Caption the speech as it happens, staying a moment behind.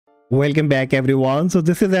Welcome back everyone. So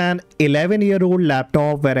this is an 11-year-old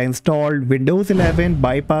laptop where I installed Windows 11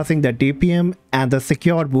 bypassing the TPM and the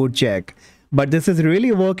secure boot check. But this is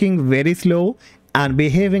really working very slow and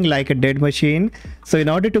behaving like a dead machine. So in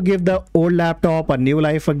order to give the old laptop a new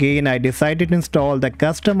life again, I decided to install the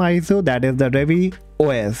custom ISO, that is the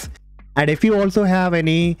ReviOS. And if you also have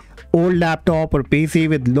any old laptop or PC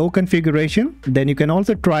with low configuration, then you can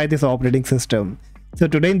also try this operating system. So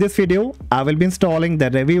today in this video, I will be installing the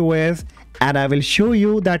ReviOS and I will show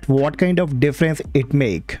you that what kind of difference it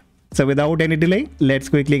make. So without any delay, let's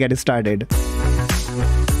quickly get started. So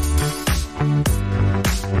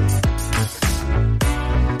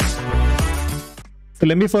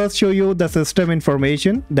let me first show you the system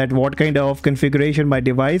information, that what kind of configuration my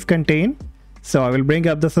device contain. So I will bring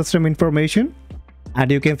up the system information and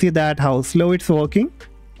you can see that how slow it's working.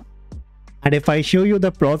 And if I show you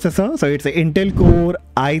the processor, so it's an Intel Core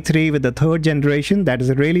i3 with the 3rd generation, that is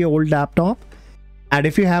a really old laptop. And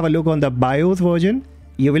if you have a look on the BIOS version,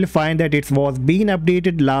 you will find that it was being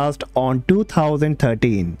updated last on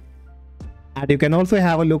 2013. And you can also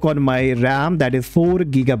have a look on my RAM, that is 4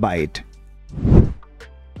 GB.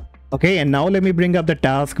 Okay, and now let me bring up the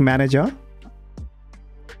task manager.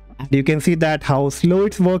 And you can see that how slow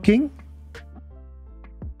it's working.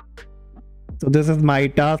 So this is my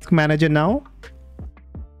task manager now.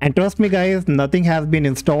 And trust me guys, nothing has been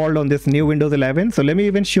installed on this new Windows 11. So let me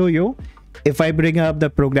even show you. If I bring up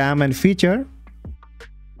the program and feature.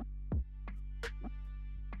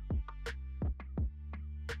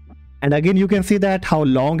 And again, you can see that how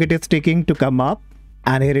long it is taking to come up.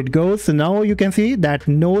 And here it goes. So now you can see that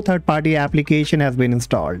no third-party application has been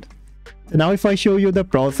installed. So now if I show you the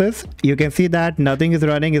process, you can see that nothing is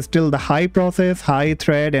running. It's still the high process, high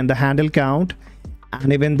thread and the handle count,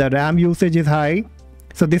 and even the RAM usage is high.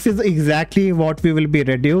 So this is exactly what we will be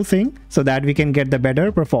reducing so that we can get the better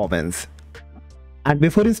performance. And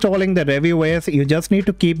before installing the ReviOS, you just need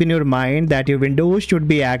to keep in your mind that your Windows should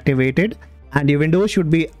be activated and your Windows should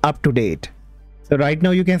be up to date. So right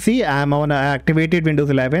now you can see I'm on activated Windows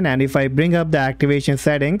 11, and if I bring up the activation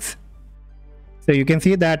settings, so you can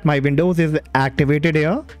see that my Windows is activated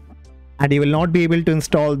here, and you will not be able to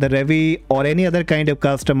install the Revi or any other kind of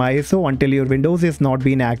custom ISO until your Windows is not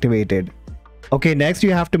being activated. Okay, next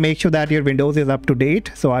you have to make sure that your Windows is up to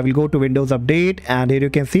date. So I will go to Windows Update, and here you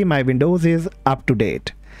can see my Windows is up to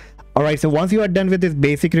date. Alright, so once you are done with this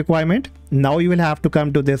basic requirement, now you will have to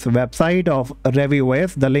come to this website of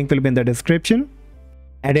ReviOS. The link will be in the description.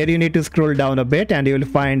 And here you need to scroll down a bit and you will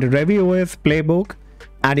find ReviOS Playbook.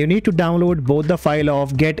 And you need to download both the file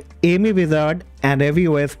of Get AMI Wizard and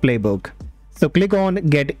ReviOS Playbook. So click on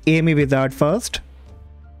Get AMI Wizard first,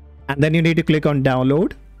 and then you need to click on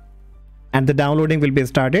Download, and the downloading will be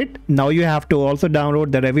started. Now you have to also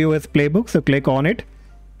download the ReviOS Playbook, so click on it,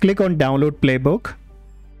 click on Download Playbook.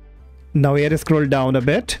 Now here scroll down a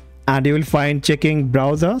bit and you will find checking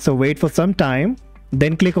browser, so wait for some time,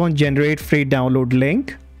 then click on Generate Free Download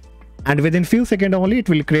Link. And within few seconds only, it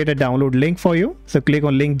will create a download link for you. So click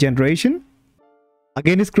on link generation.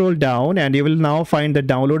 Again, scroll down and you will now find the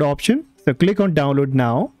download option. So click on download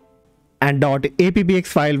now, and .apbx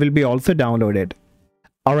file will be also downloaded.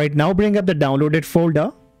 Alright, now bring up the downloaded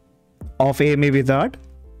folder of AMI Wizard,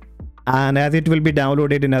 and as it will be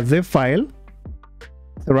downloaded in a zip file,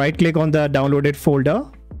 so right click on the downloaded folder,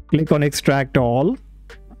 click on extract all,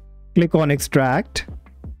 click on extract.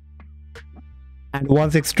 And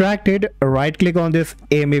once extracted, right click on this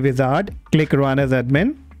AMI Wizard, click run as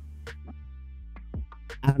admin.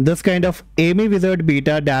 And this kind of AMI Wizard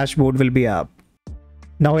beta dashboard will be up.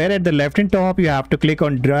 Now here at the left hand top, you have to click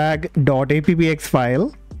on drag .apbx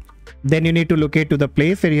file. Then you need to locate to the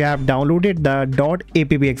place where you have downloaded the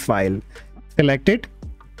 .apbx file. Select it.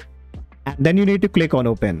 And then you need to click on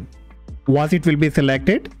open. Once it will be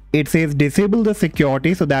selected, it says disable the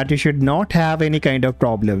security so that you should not have any kind of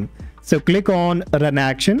problem. So click on Run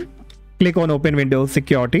Action, click on Open Windows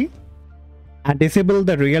Security, and disable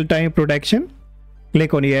the real-time protection.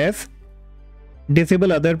 Click on Yes.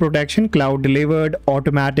 Disable other protection, Cloud Delivered,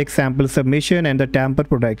 Automatic Sample Submission, and the Tamper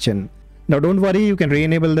Protection. Now don't worry, you can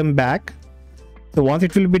re-enable them back. So once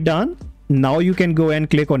it will be done, now you can go and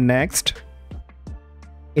click on Next.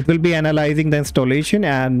 It will be analyzing the installation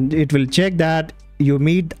and it will check that you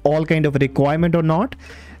meet all kind of requirement or not.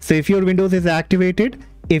 So if your Windows is activated,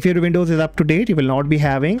 if your Windows is up to date, you will not be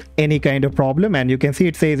having any kind of problem, and you can see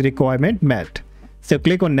it says requirement met. So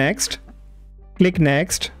click on next, click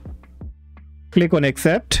next, click on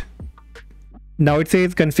accept. Now it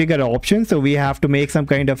says configure options, so we have to make some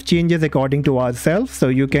kind of changes according to ourselves. So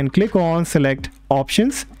you can click on select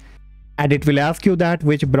options and it will ask you that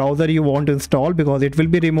which browser you want to install, because it will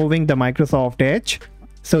be removing the Microsoft Edge.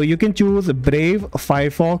 So you can choose Brave,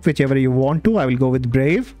 Firefox, whichever you want to. I will go with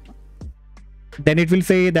Brave. Then it will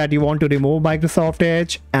say that you want to remove Microsoft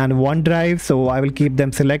Edge and OneDrive, so I will keep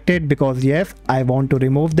them selected because yes, I want to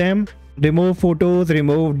remove them. Remove photos,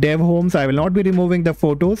 remove dev homes. I will not be removing the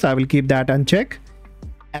photos, I will keep that unchecked.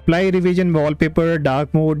 Apply revision wallpaper,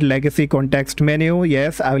 dark mode, legacy context menu.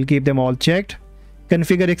 Yes, I will keep them all checked.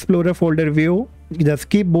 Configure Explorer folder view. Just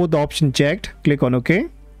keep both options checked. Click on OK.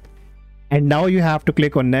 And now you have to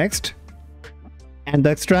click on next. And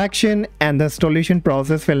the extraction and the installation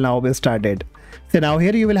process will now be started. So now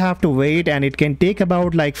here you will have to wait, and it can take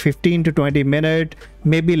about like 15 to 20 minutes,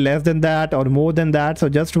 maybe less than that or more than that. So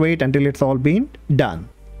just wait until it's all been done.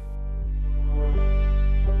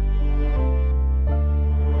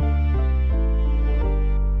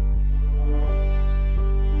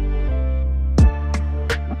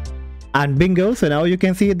 And bingo, so now you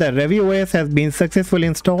can see the ReviOS has been successfully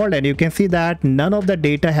installed, and you can see that none of the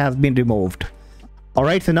data has been removed.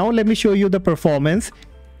 Alright, so now let me show you the performance,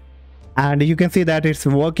 and you can see that it's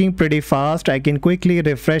working pretty fast. I can quickly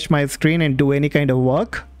refresh my screen and do any kind of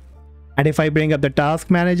work. And if I bring up the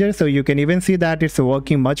task manager, so you can even see that it's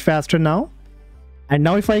working much faster now. And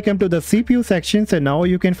now if I come to the CPU section, so now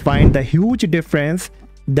you can find the huge difference.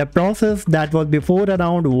 The process that was before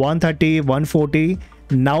around 130, 140,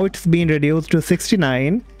 now it's been reduced to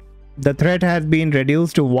 69. The thread has been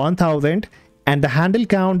reduced to 1000, and the handle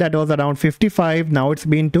count that was around 55, now it's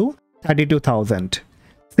been to 32,000.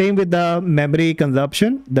 Same with the memory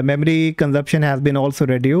consumption. The memory consumption has been also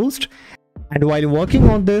reduced. And while working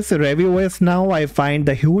on this ReviOS now, I find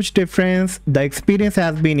the huge difference. The experience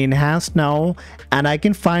has been enhanced now, and I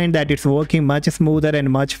can find that it's working much smoother and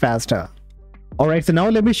much faster. Alright, so now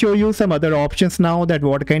let me show you some other options now, that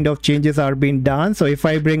what kind of changes are being done. So if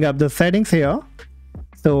I bring up the settings here,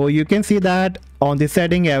 so you can see that on the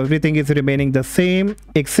setting everything is remaining the same,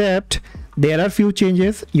 except there are few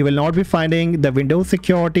changes. You will not be finding the Windows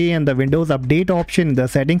security and the Windows update option in the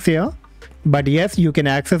settings here. But yes, you can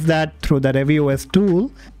access that through the ReviOS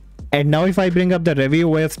tool. And now if I bring up the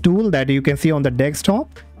ReviOS tool that you can see on the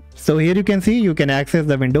desktop, so here you can see you can access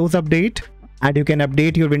the Windows update, and you can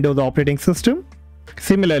update your Windows operating system.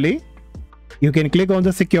 Similarly, you can click on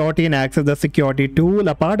the security and access the security tool.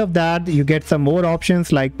 A part of that, you get some more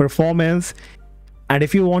options like performance. And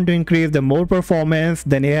if you want to increase the more performance,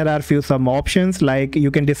 then here are some options, like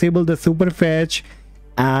you can disable the super fetch,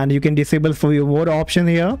 and you can disable for you more options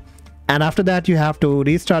here. And after that, you have to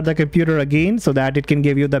restart the computer again so that it can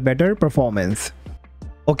give you the better performance.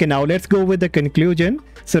 Okay, now let's go with the conclusion.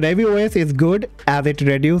 So ReviOS is good as it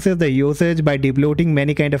reduces the usage by debloating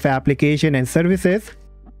many kind of application and services.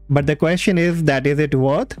 But the question is that, is it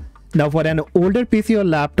worth? Now for an older PC or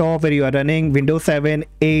laptop where you are running Windows 7,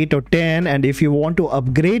 8 or 10, and if you want to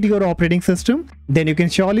upgrade your operating system, then you can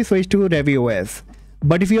surely switch to ReviOS.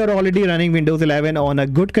 But if you are already running Windows 11 on a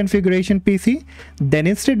good configuration PC, then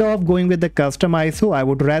instead of going with the custom ISO, I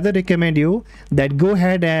would rather recommend you that go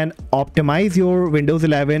ahead and optimize your Windows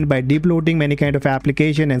 11 by debloating many kind of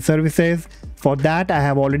application and services. For that, I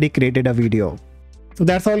have already created a video. So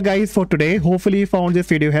that's all guys for today. Hopefully you found this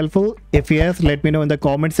video helpful. If yes, let me know in the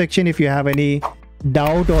comment section if you have any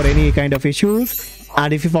doubt or any kind of issues.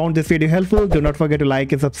 And if you found this video helpful, do not forget to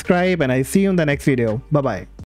like and subscribe, and I see you in the next video. Bye bye.